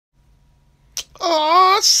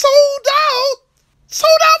Oh, sold out?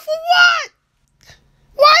 Sold out for what?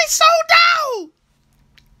 Why sold out?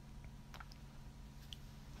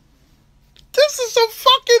 This is some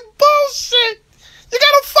fucking bullshit. You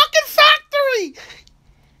got a fucking factory.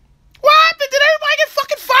 What happened? Did everybody get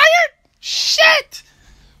fucking fired? Shit.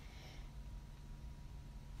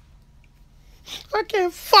 I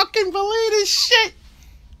can't fucking believe this shit.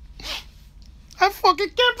 I fucking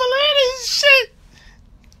can't believe this shit.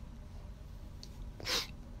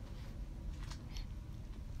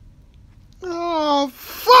 Oh,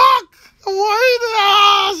 fuck.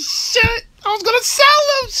 Oh, shit. I was gonna sell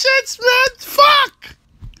them shits, man. Fuck.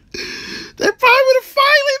 They probably would have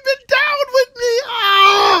finally been down with me.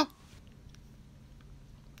 Ah.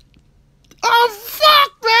 Oh,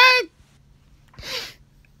 fuck, man.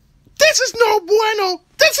 This is no bueno.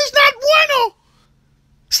 This is not bueno.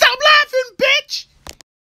 Stop laughing, bitch.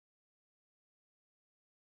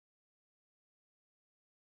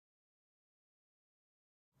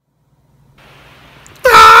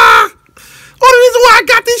 Ah! Only reason why I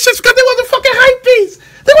got these shits because they wasn't fucking hype beats.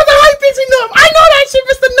 They wasn't hype beats enough. I know that shit,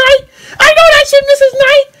 Mr. Knight. I know that shit, Mrs.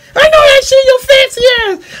 Knight. I know that shit, your fancy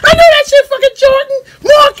ass. I know that shit, fucking Jordan,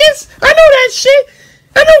 Marcus. I know that shit.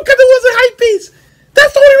 I know because it wasn't hype beats.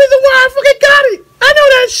 That's the only reason why I fucking got it. I know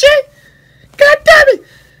that shit. God damn it.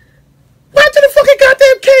 Why to the fucking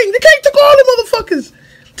goddamn king? The king took all the motherfuckers.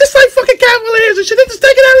 Just like fucking Cavaliers and shit. They just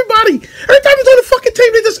taking everybody. Every time he's on the fucking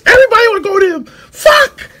team, they just, everybody want to go to him.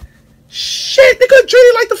 Fuck. Shit, they could have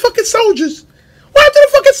treated like the fucking soldiers. Why do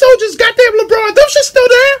the fucking soldiers goddamn LeBron? Them shit's still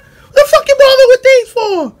there. What the fuck you bother with these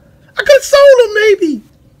for? I could have sold them maybe.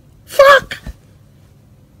 Fuck.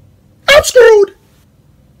 I'm screwed.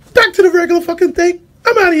 Back to the regular fucking thing.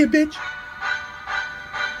 I'm out of here, bitch.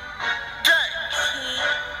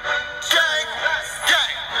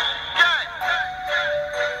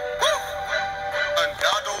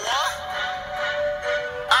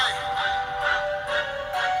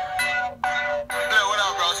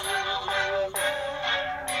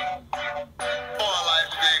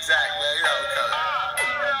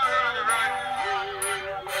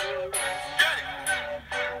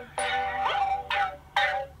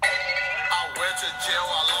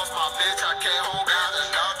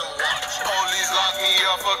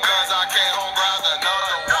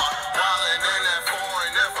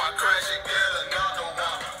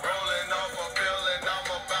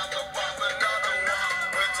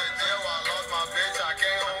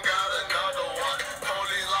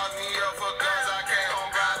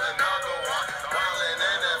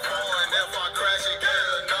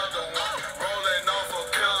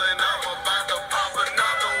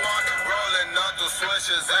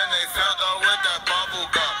 And they filled up with that bubble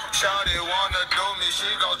gum. Shawty wanna do me, she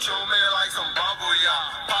gon' chew me like some bubble yum.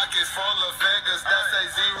 Pockets full of figures that say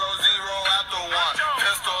 0, 0 after 1.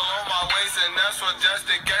 Pistol on my waist and that's for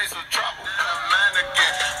just in case of trouble.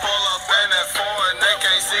 Mannequin, pull up in that foreign, they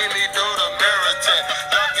can't see me through the mirror tint.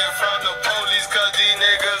 Ducking from the police cause these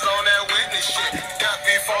niggas on that witness shit. Got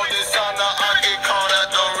before this on the I get caught, I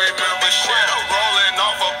don't remember shit. Rolling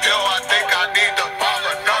off a pill, I think I need to pop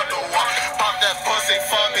another one. Pop that pussy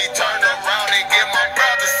for me, turn around and get my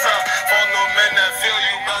brother some. For no men that feel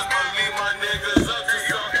you best believe my niggas up to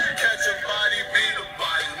something. Catch a body, beat a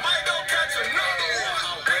body, might go catch another one.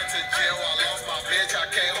 I went to jail, I lost my bitch, I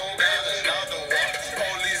came home, got another one.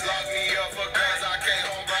 Police locked me up for guns, I came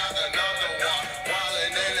home, got another one.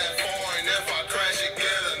 Wildin' in that foreign, if I crash it,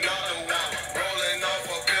 get another one. Rolling off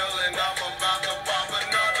a pill and I'm about to pop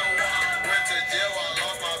another one. Went to jail, I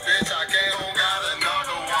lost my bitch, I came home, got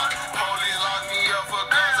another one. Police locked me up for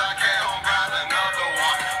guns, I came home, got another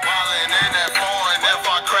one. Wildin' in that foreign, if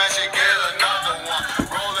I crash it, get another one.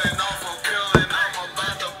 Rolling off a pill and I'm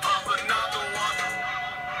about to pop another one.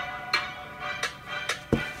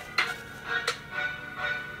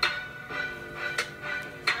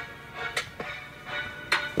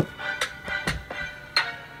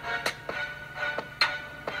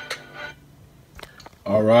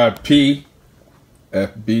 R.I.P.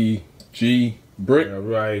 FBG Brick. All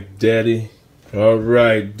right, Daddy. All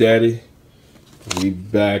right, Daddy. We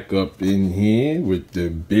back up in here with the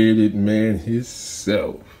bearded man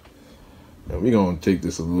himself. Now we're gonna take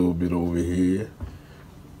this a little bit over here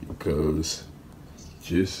because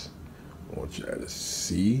just want y'all to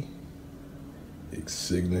see its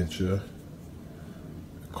signature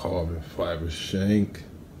carbon fiber shank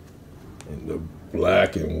and the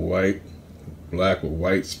black and white. Black with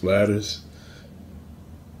white splatters,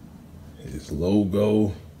 his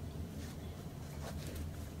logo,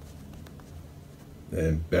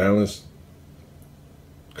 and balanced,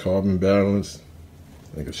 carbon balanced,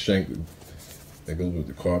 like a shank That goes with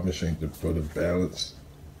the carbon shank for the balance.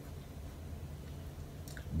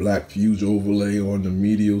 Black fused overlay on the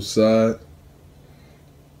medial side.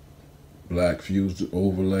 Black fused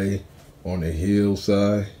overlay on the heel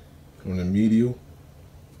side, on the medial.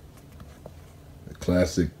 The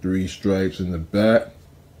classic 3 stripes in the back.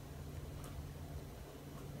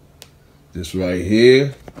 This right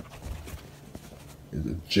here is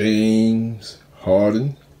a James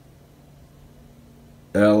Harden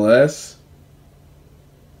Ls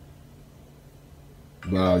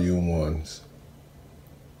Volume 1s.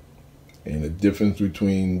 And the difference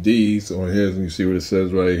between these on here, you see what it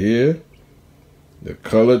says right here. The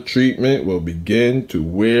color treatment will begin to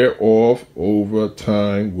wear off over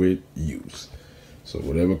time with use. So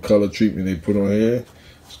whatever color treatment they put on here,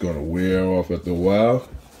 it's going to wear off after a while.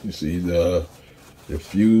 You see the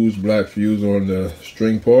fuse, black fuse on the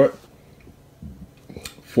string part.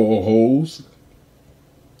 4 holes.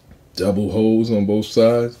 Double holes on both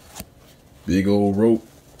sides. Big old rope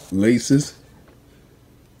laces.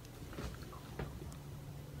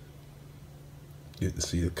 Get to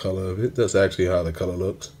see the color of it. That's actually how the color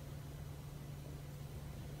looks.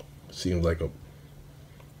 Seems like a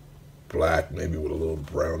black, maybe with a little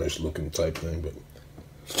brownish looking type thing, but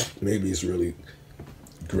maybe it's really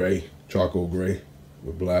gray, charcoal gray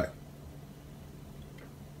with black.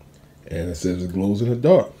 And it says it glows in the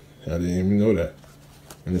dark. I didn't even know that.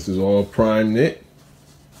 And this is all prime knit.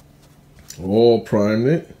 All prime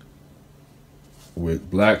knit with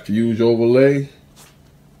black fuse overlay.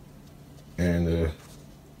 And the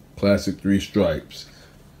classic 3 stripes.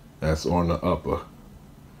 That's on the upper.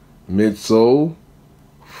 Midsole,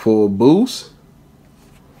 full boost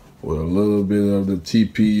with a little bit of the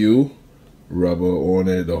TPU rubber on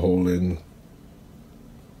it to hold in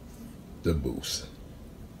the boost.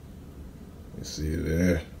 You see it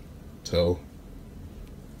there, toe.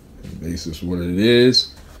 And this is what it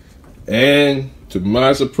is. And to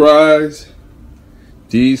my surprise,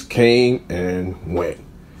 these came and went.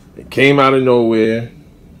 It came out of nowhere.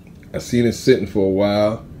 I seen it sitting for a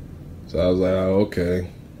while, so I was like, oh, okay.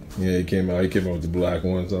 Yeah, he came out with the black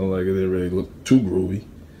ones. I was like, they didn't really look too groovy.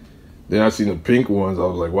 Then I seen the pink ones. I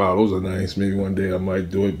was like, wow, those are nice. Maybe one day I might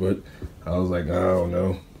do it, but I was like, I don't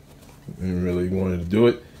know. Didn't really wanted to do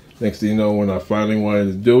it. Next thing you know, when I finally wanted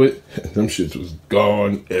to do it, them shits was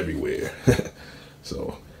gone everywhere.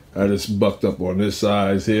 So I just bucked up on this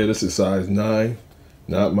size here. This is size 9,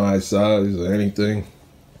 not my size or anything.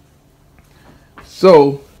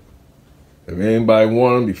 So, if anybody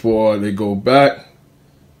want them before they go back,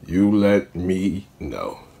 you let me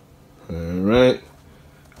know. Alright?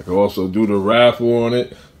 I can also do the raffle on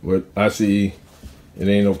it, but I see it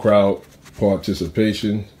ain't no crowd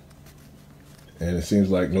participation. And it seems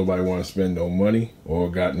like nobody want to spend no money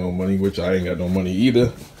or got no money, which I ain't got no money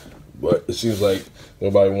either. But it seems like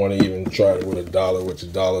nobody want to even try it with $1, which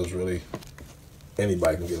 $1 is really,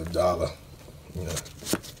 anybody can get $1. You know?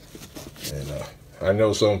 And I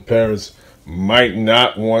know some parents might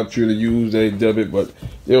not want you to use their debit, but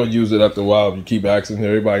they'll use it after a while if you keep asking.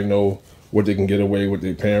 Everybody know what they can get away with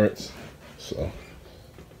their parents. So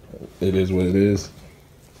it is what it is.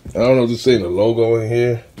 I don't know, just saying the logo in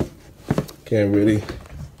here. Can't really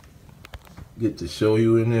get to show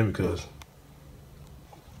you in there because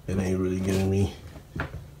it ain't really getting me.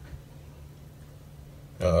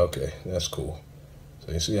 Oh, okay, that's cool.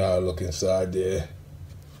 So you see how I look inside there.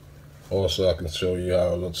 Also, I can show you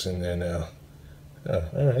how it looks in there now.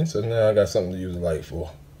 Alright, so now I got something to use the light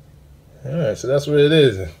for. Alright, so that's what it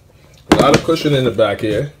is. A lot of cushion in the back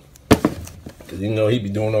here. Because you know he be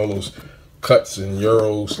doing all those cuts and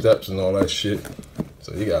Euro steps and all that shit.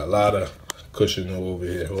 So you got a lot of cushion over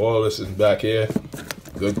here. All this is back here.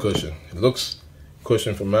 Good cushion. It looks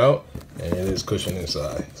cushion from out, and it is cushion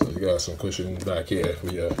inside. So you got some cushion back here for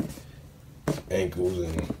your ankles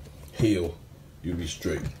and heel. You be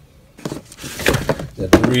straight. The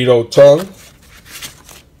burrito tongue.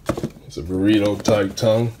 It's a burrito type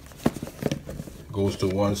tongue. Goes to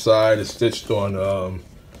one side. It's stitched on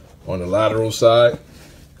the lateral side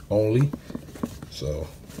only. So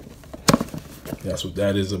that's what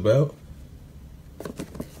that is about.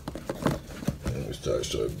 Let me try to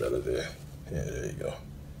show it better there. Yeah, there you go.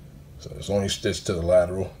 So it's only stitched to the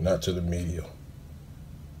lateral, not to the medial.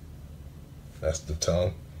 That's the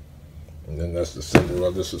tongue. And then that's the center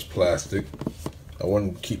of this is plastic. I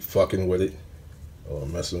wouldn't keep fucking with it or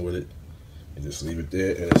messing with it. You just leave it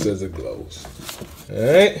there, and it says it glows.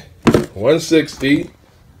 Alright, 160.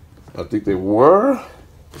 I think they were.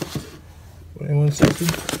 160?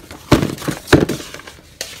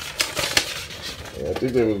 Yeah, I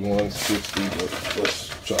think there was 160, but let's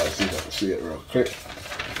try to see if I can see it real quick.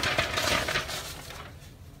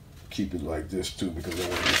 keep it like this too because I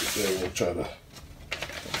won't try to.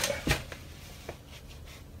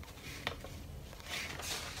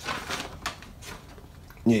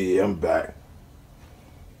 Yeah, I'm back.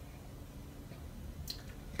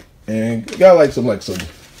 And got like something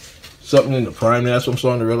in the prime. That's what I'm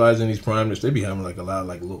starting to realize in these primers. They be having like a lot of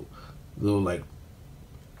like little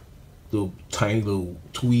tiny little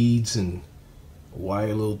tweeds and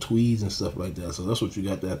wire little tweeds and stuff like that. So that's what you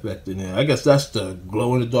got that effect in there. I guess that's the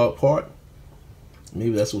glow in the dark part.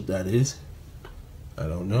 Maybe that's what that is. I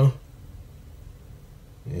don't know.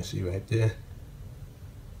 You see right there.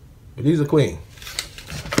 But these are clean.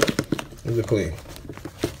 These are clean.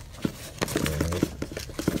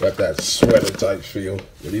 Got that sweater type feel.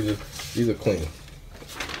 But these are clean.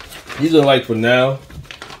 These are like for now.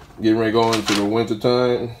 Getting ready to go into the winter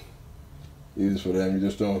time. These are for them. You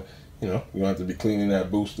just don't, you don't have to be cleaning that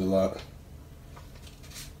boost a lot.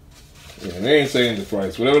 Yeah, they ain't saying the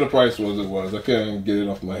price. Whatever the price was, it was. I can't get it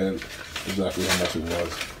off my head exactly how much it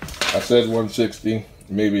was. I said 160.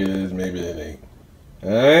 Maybe it is, maybe it ain't.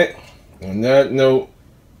 Alright. On that note,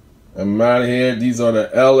 I'm out of here. These are the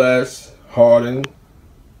LS Harden.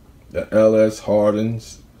 The LS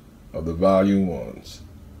Hardens of the volume ones.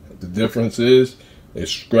 The difference is they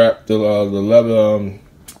scrapped the leather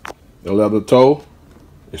toe.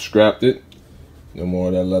 They scrapped it. No more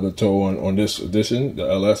of that leather toe on this edition, the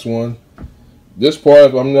LS one. This part,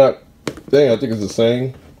 if I'm not thinking, I think it's the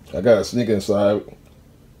same. I got a sneaker inside,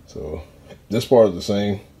 so this part is the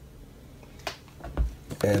same.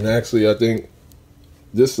 And actually, I think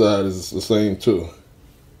this side is the same too.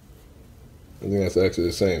 I think that's actually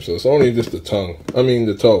the same. So it's only just the toe. I think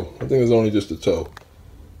it's only just the toe.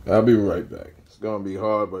 I'll be right back. It's gonna be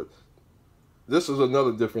hard, but this is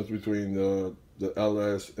another difference between the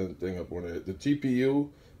LS and thing up on it. The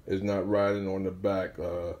TPU is not riding on the back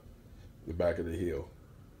of the heel.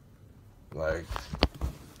 Like,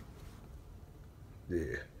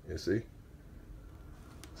 yeah, you see?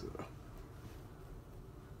 So,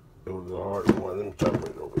 those are the hard ones. Let me try to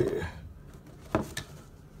bring it over here. Try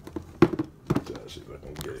to see if I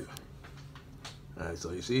can get it. Alright,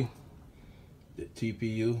 so you see? The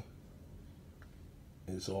TPU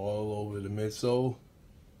is all over the midsole.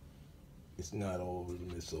 It's not all over the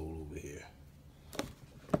midsole over here.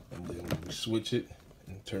 And then we switch it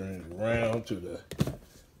and turn it around to the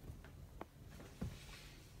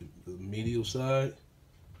medial side.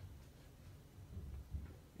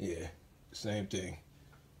 Yeah, same thing.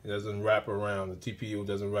 It doesn't wrap around, the TPU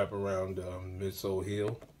doesn't wrap around the midsole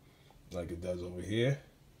heel like it does over here.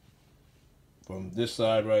 From this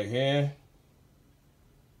side right here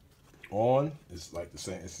on, it's like the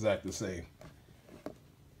same, it's exactly the same.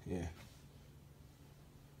 Yeah.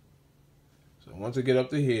 So once I get up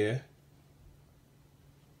to here,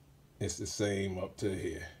 it's the same up to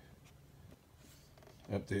here.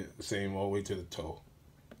 Up there, the same all the way to the toe.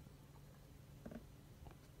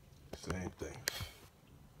 Same thing.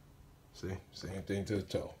 See? Same thing to the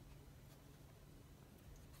toe.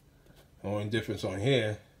 Only difference on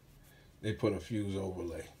here, they put a fuse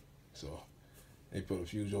overlay. So they put a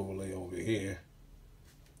fuse overlay over here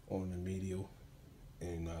on the medial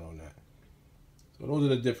and not on that. So those are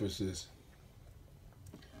the differences.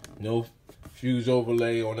 No fuse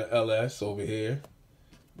overlay on the LS over here,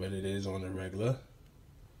 but it is on the regular.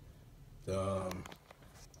 The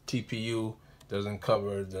TPU doesn't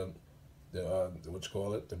cover the what you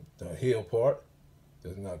call it, the heel part.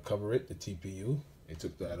 Does not cover it, the TPU. They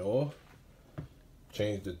took that off.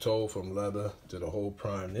 Changed the toe from leather to the whole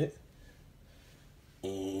prime knit.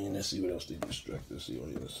 And let's see what else they construct. Let's see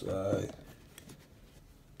on the other side.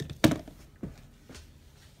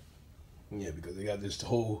 Yeah, because they got this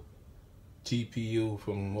whole TPU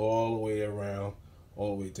from all the way around,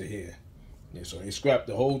 all the way to here. Yeah, so they scrapped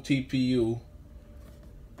the whole TPU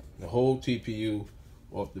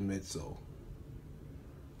off the midsole.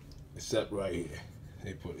 Except right here,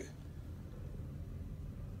 they put it.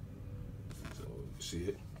 So you see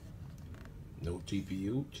it? No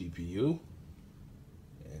TPU.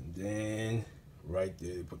 And then right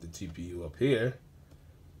there, they put the TPU up here.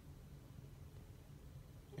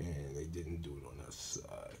 And they didn't do it on that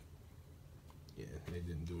side. Yeah, they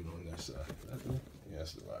didn't do it on that side. Yeah,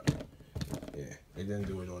 that's the right one. Yeah, they didn't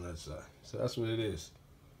do it on that side. So that's what it is.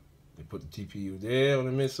 They put the TPU there on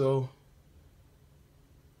the midsole.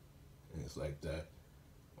 And it's like that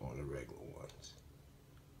on the regular ones.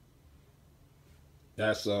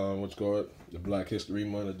 That's what's called the Black History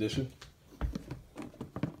Month edition.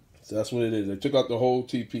 So that's what it is. They took out the whole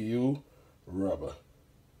TPU rubber.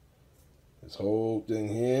 This whole thing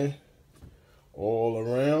here, all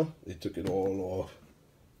around, they took it all off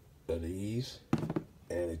of these.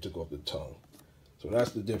 and they took off the tongue. So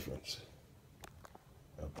that's the difference.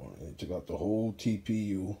 They took out the whole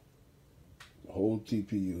TPU. The whole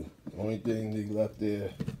TPU. The only thing they left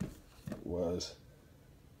there was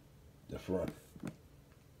the front.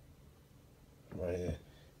 Right here.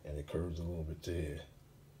 And it curves a little bit to here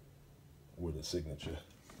with a signature.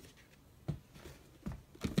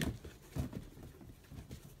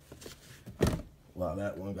 While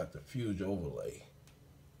that one got the fuse overlay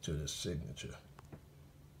to the signature.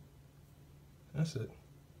 That's it.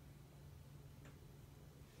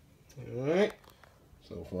 Alright.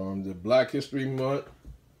 So from the Black History Month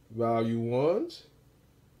Value 1s,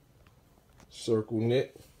 circle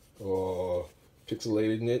knit or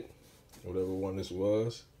pixelated knit, whatever one this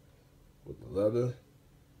was, with the leather,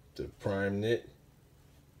 to prime knit,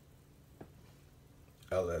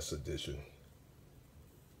 LS edition.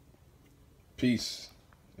 Peace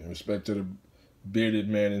and respect to the bearded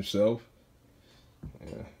man himself.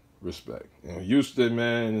 Yeah, respect. You know, Houston,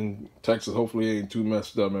 man, and Texas hopefully ain't too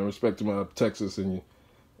messed up, man. Respect to my Texas and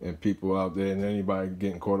people out there and anybody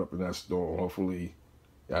getting caught up in that storm. Hopefully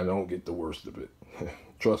I don't get the worst of it.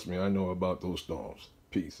 Trust me, I know about those storms.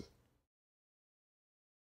 Peace.